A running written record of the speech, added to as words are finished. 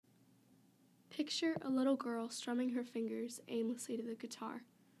Picture a little girl strumming her fingers aimlessly to the guitar.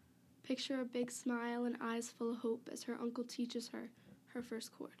 Picture a big smile and eyes full of hope as her uncle teaches her her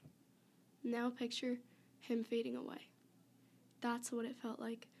first chord. Now picture him fading away. That's what it felt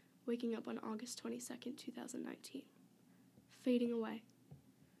like waking up on August 22nd, 2019. Fading away.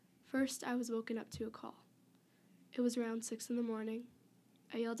 First, I was woken up to a call. It was around 6 in the morning.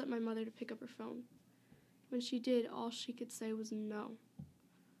 I yelled at my mother to pick up her phone. When she did, all she could say was no.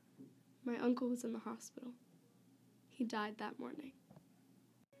 My uncle was in the hospital. He died that morning.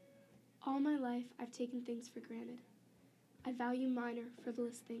 All my life, I've taken things for granted. I value minor,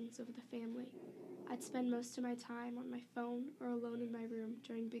 frivolous things over the family. I'd spend most of my time on my phone or alone in my room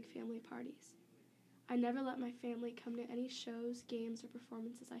during big family parties. I never let my family come to any shows, games, or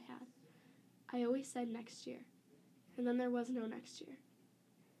performances I had. I always said next year, and then there was no next year.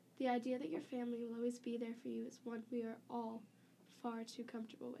 The idea that your family will always be there for you is one we are all far too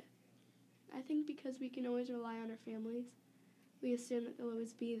comfortable with. I think because we can always rely on our families, we assume that they'll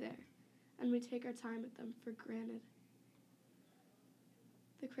always be there, and we take our time with them for granted.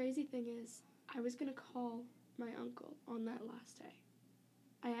 The crazy thing is, I was going to call my uncle on that last day.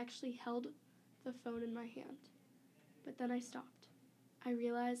 I actually held the phone in my hand, but then I stopped. I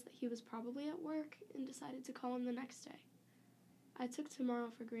realized that he was probably at work and decided to call him the next day. I took tomorrow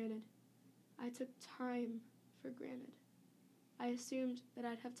for granted. I took time for granted. I assumed that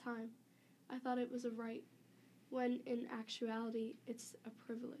I'd have time. I thought it was a right, when in actuality, it's a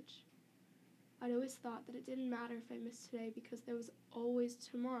privilege. I'd always thought that it didn't matter if I missed today because there was always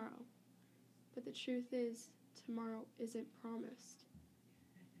tomorrow. But the truth is, tomorrow isn't promised.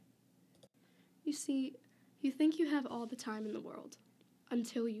 You see, you think you have all the time in the world,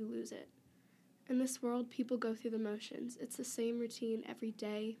 until you lose it. In this world, people go through the motions. It's the same routine every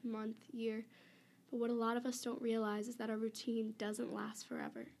day, month, year. But what a lot of us don't realize is that our routine doesn't last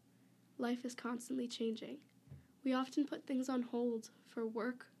forever. Life is constantly changing. We often put things on hold for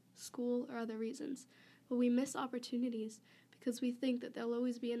work, school, or other reasons, but we miss opportunities because we think that there'll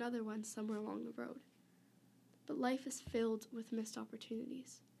always be another one somewhere along the road. But life is filled with missed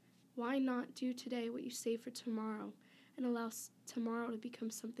opportunities. Why not do today what you save for tomorrow and allow tomorrow to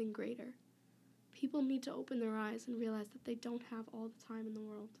become something greater? People need to open their eyes and realize that they don't have all the time in the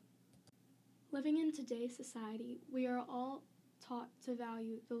world. Living in today's society, we are all taught to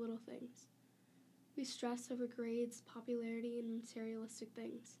value the little things. We stress over grades, popularity, and materialistic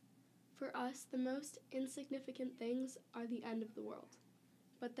things. For us, the most insignificant things are the end of the world.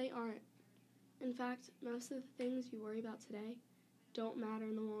 But they aren't. In fact, most of the things you worry about today don't matter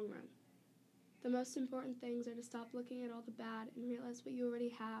in the long run. The most important things are to stop looking at all the bad and realize what you already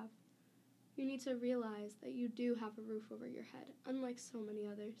have. You need to realize that you do have a roof over your head, unlike so many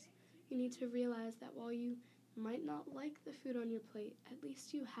others. You need to realize that while you might not like the food on your plate, at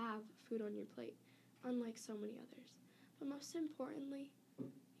least you have food on your plate, unlike so many others. But most importantly,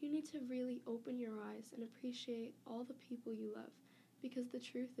 you need to really open your eyes and appreciate all the people you love, because the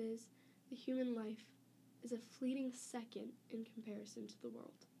truth is, the human life is a fleeting second in comparison to the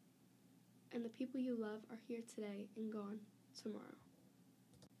world. And the people you love are here today and gone tomorrow.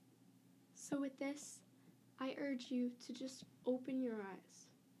 So with this, I urge you to just open your eyes.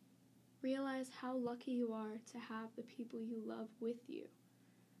 Realize how lucky you are to have the people you love with you.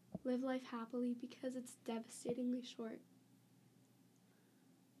 Live life happily because it's devastatingly short.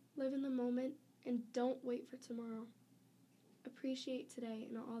 Live in the moment and don't wait for tomorrow. Appreciate today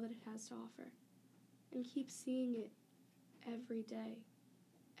and all that it has to offer. And keep seeing it every day.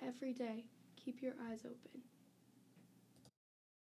 Every day, keep your eyes open.